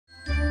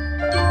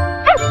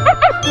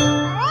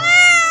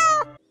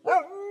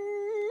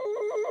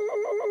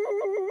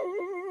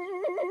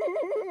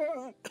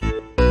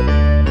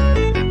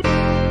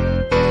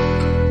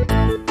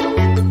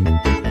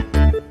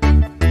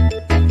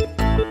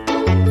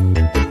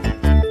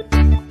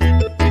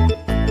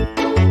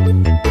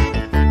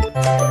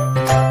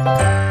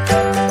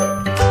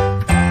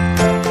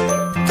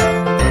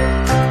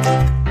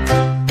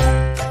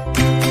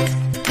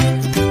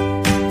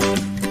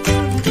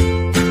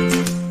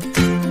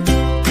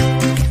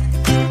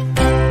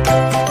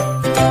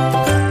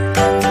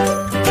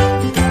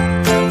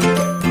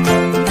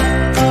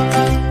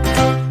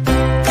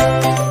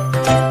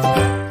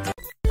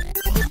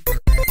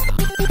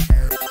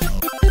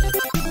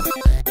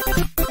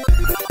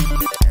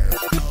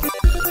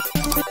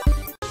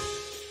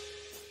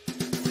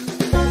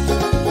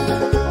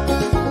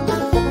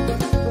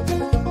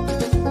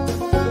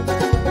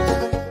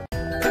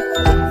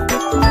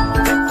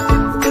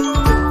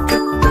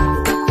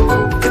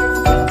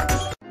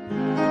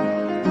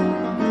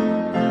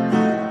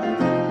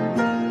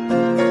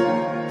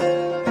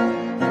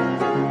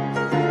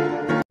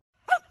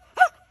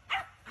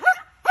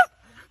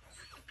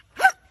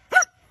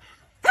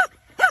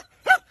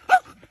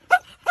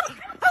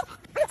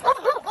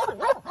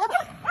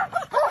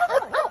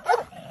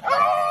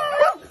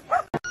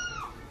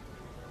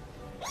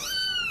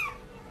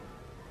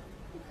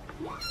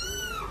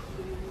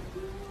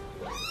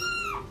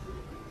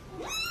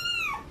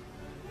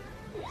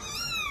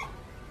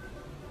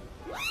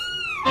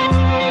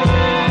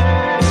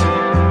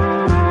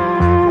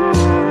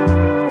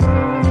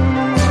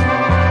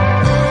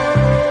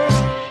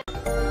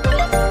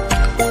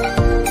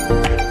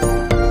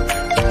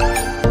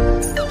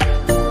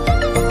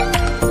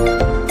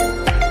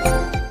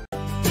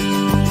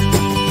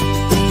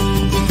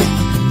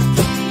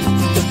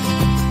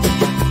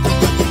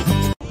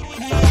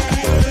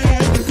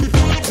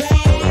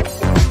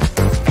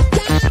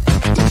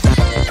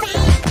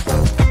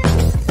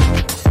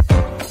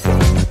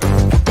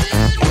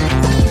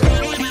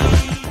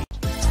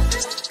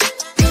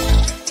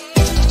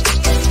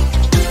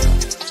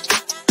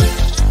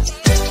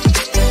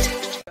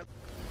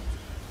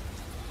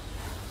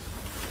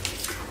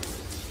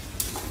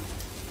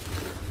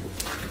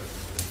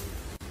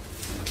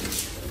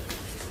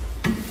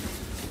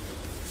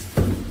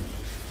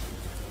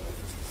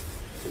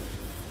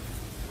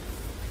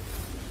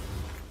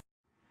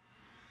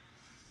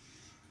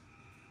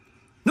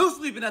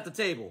sleeping at the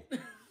table. Buy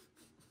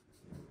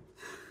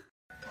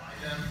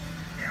them,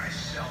 and I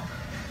sell them.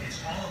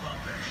 It's all about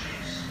the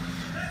chase.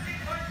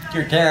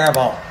 You're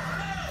terrible.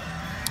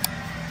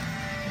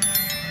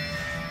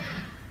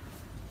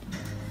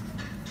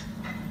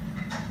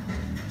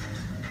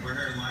 We're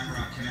here in Lime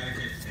Rock,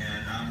 Connecticut,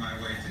 and on my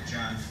way to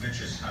John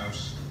Fitch's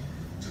house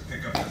to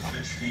pick up the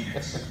Fitch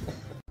Phoenix.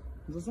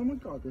 За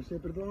самокат, я себе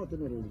предлагал, ты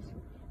не родился.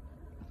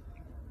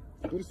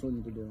 Теперь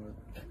Соня предлагает.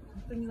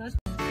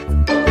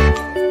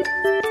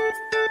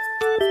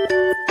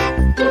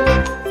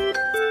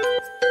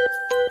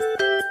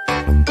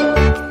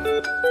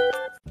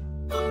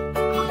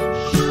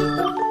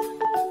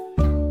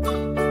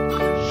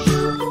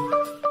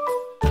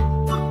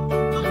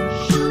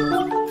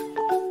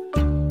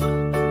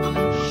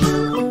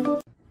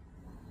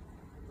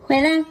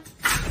回来。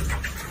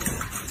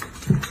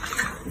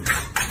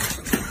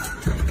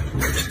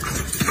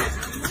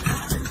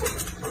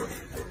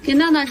给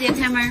闹闹姐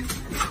开门。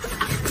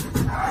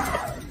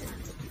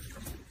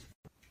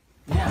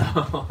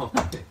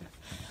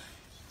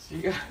这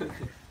个。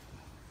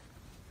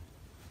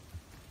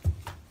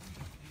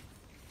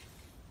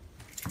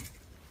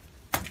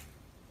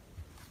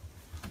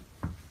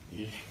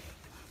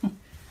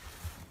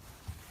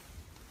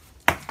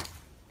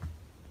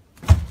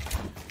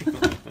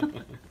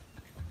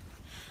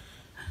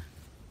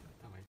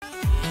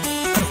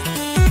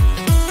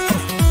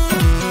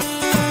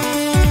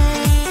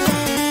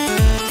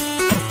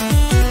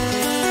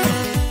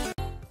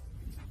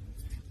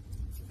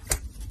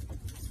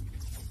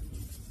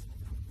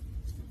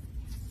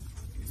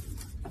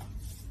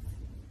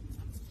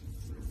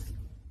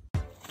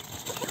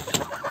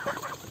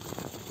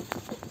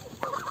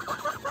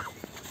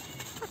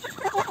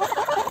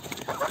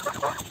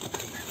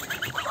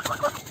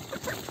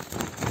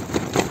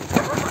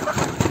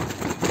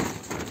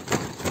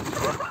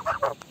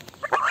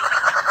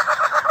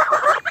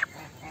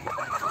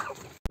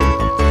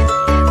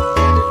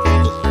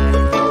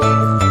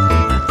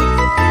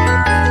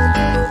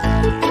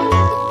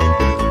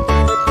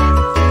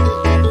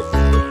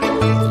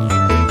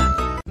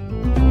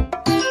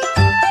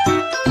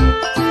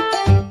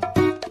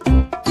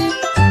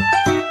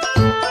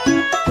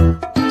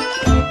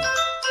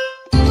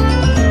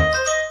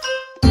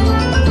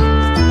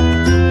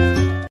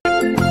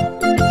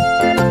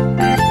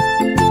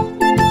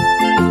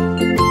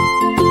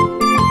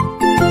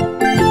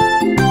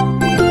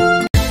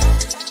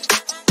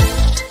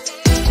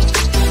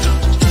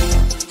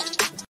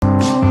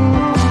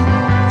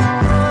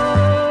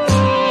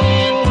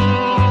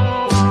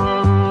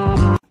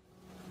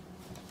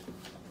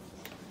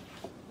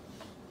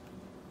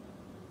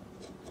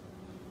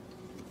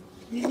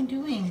What are you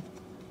doing?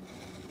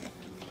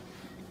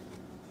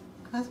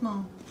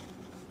 Cosmo.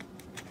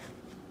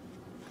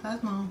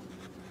 Cosmo.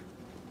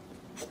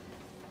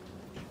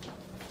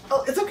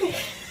 Oh, it's okay.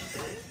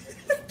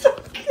 It's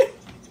okay.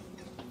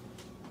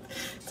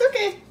 It's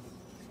okay.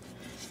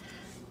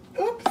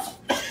 Oops.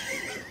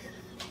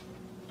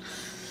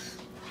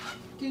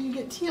 Did you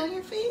get tea on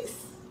your face?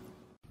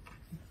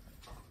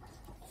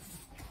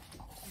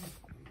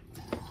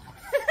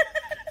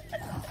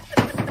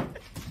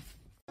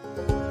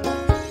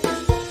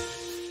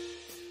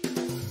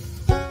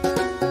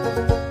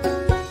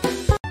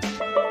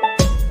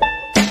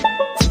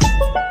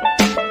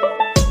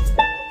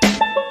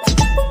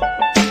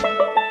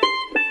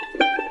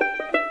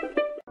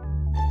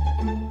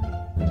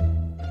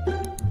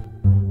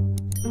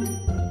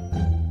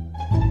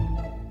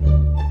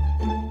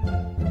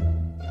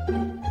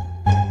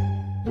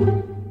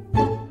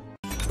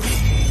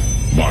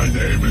 My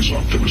name is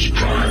Optimus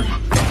Prime.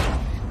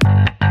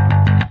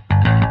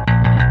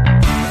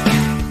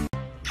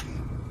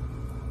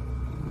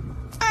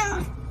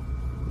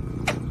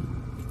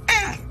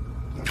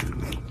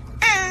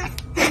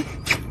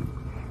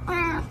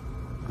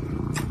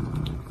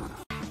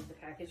 The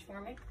package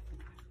for me.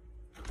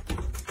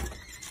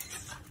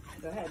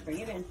 Go ahead, bring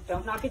it in.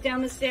 Don't knock it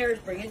down the stairs.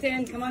 Bring it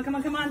in. Come on, come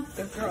on, come on.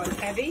 Good girl. It's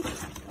heavy.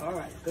 All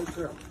right, good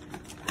girl.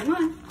 Come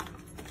on.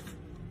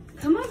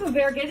 Come on, Boo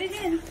Bear, get it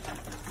in.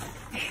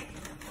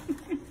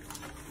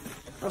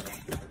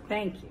 Okay,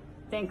 thank you.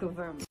 Thank you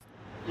very much.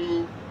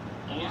 Who,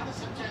 a lot of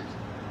sometimes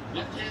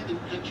left-handed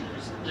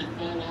pitchers, they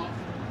fall off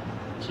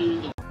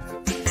to the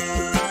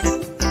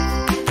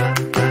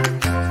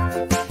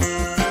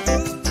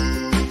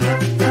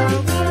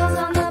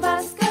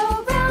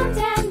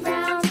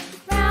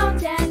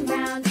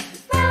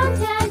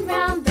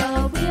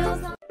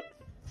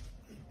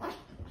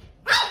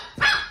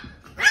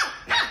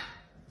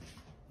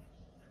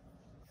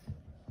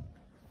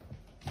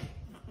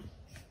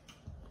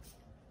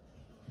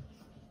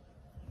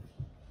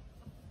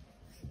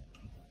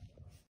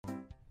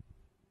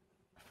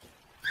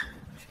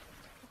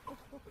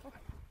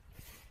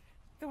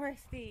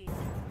Thirsty.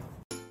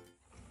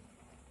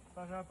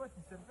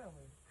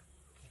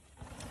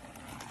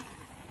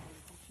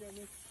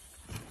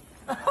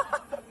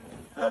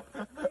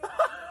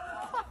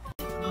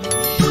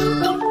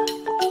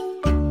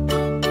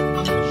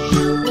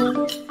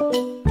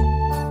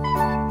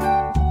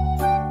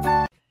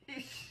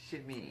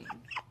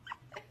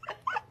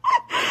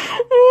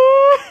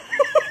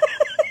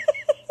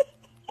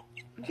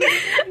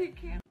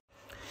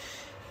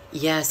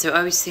 Yeah, so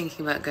I was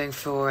thinking about going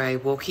for a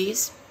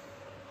walkies.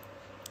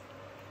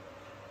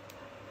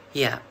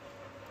 Yeah.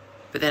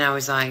 But then I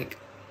was like,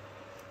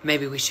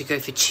 maybe we should go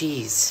for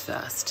cheese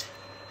first.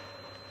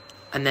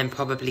 And then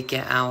probably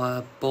get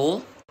our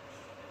ball.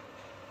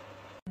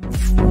 I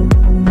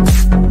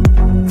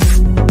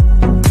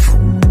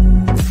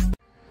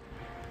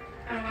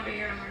don't want to be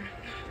here anymore.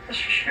 That's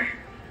for sure.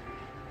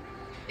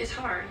 It's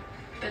hard,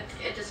 but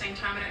at the same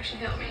time, it actually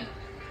helped me.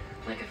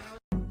 Like if I was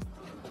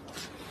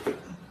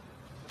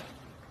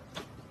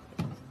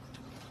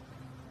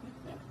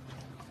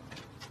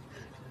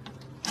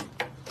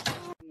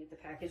Get the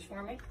package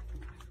for me.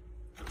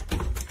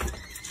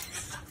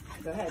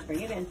 Go ahead,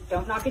 bring it in.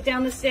 Don't knock it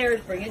down the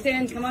stairs. Bring it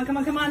in. Come on, come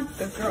on, come on.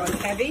 Good girl.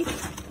 It's heavy.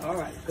 All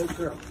right, good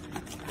girl.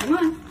 Come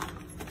on.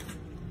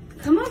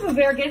 Come on, Boo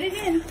Bear, get it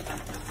in.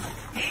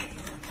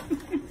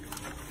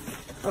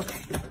 Okay,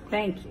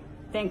 thank you.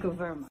 Thank you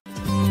very much.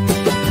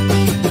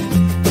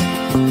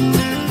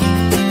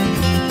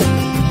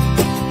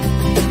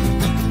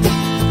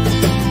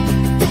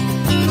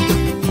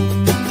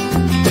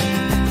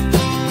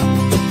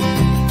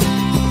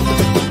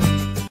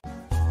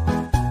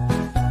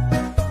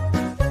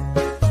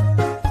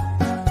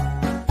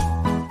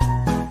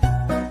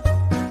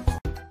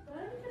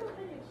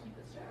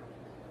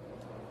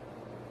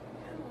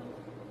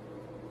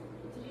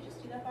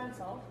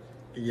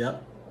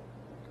 Yep.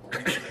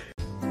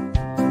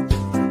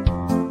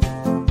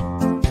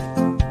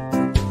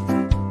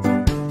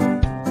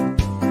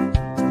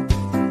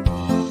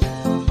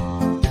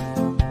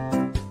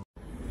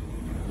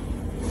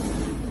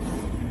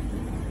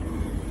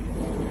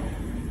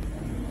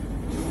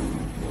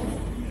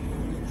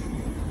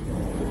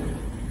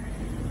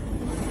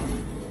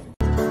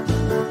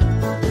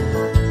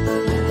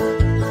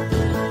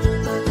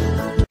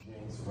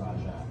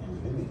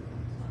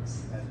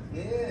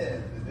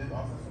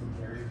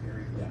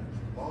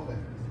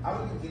 I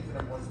would give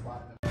Kingston one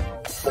spot.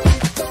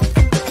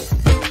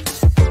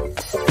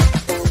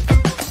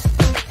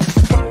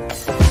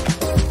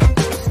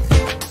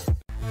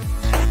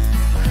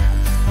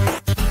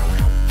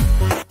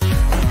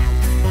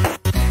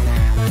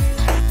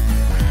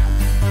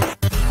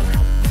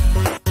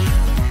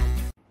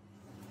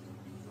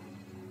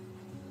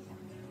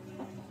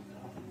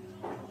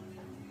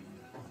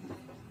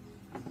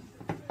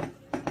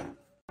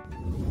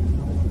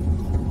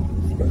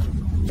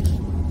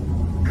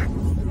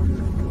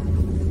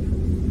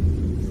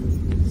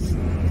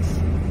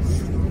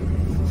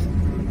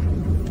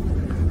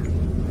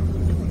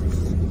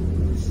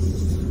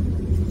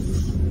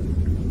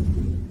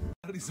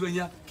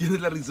 Risueña, ¿quién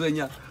es la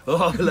risueña?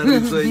 Oh, la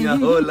risueña,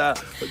 hola.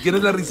 ¿Quién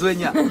es la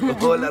risueña?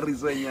 Hola,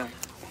 risueña.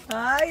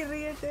 Ay,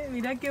 ríete,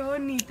 mira qué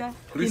bonita.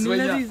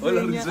 Risueña,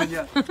 hola,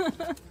 risueña.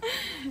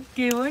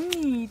 Qué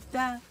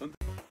bonita.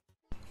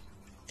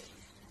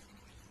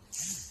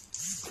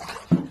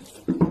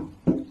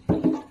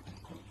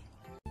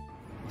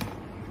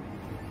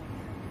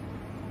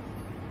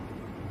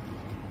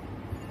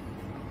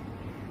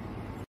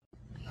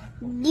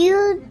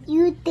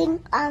 You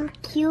think I'm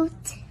cute?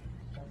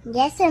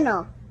 Yes or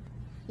no?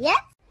 Yes?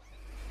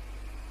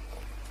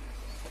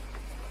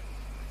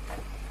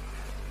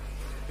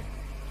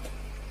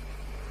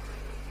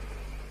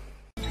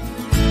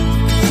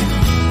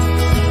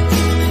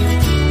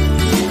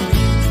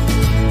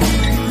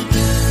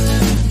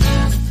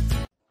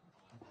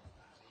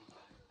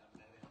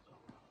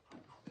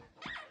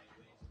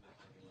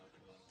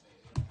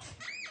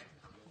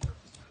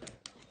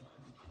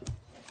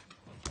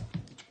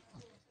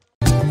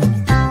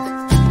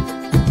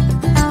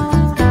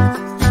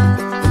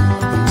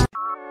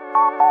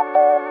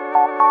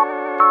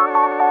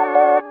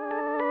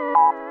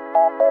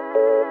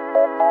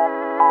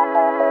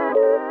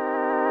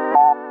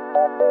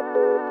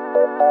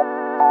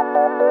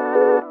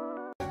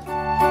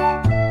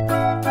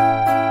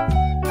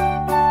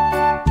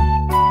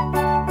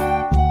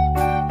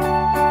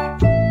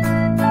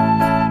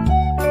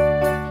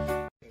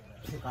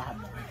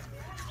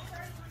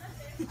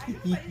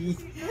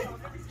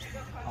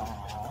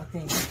 Aw,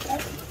 thank you.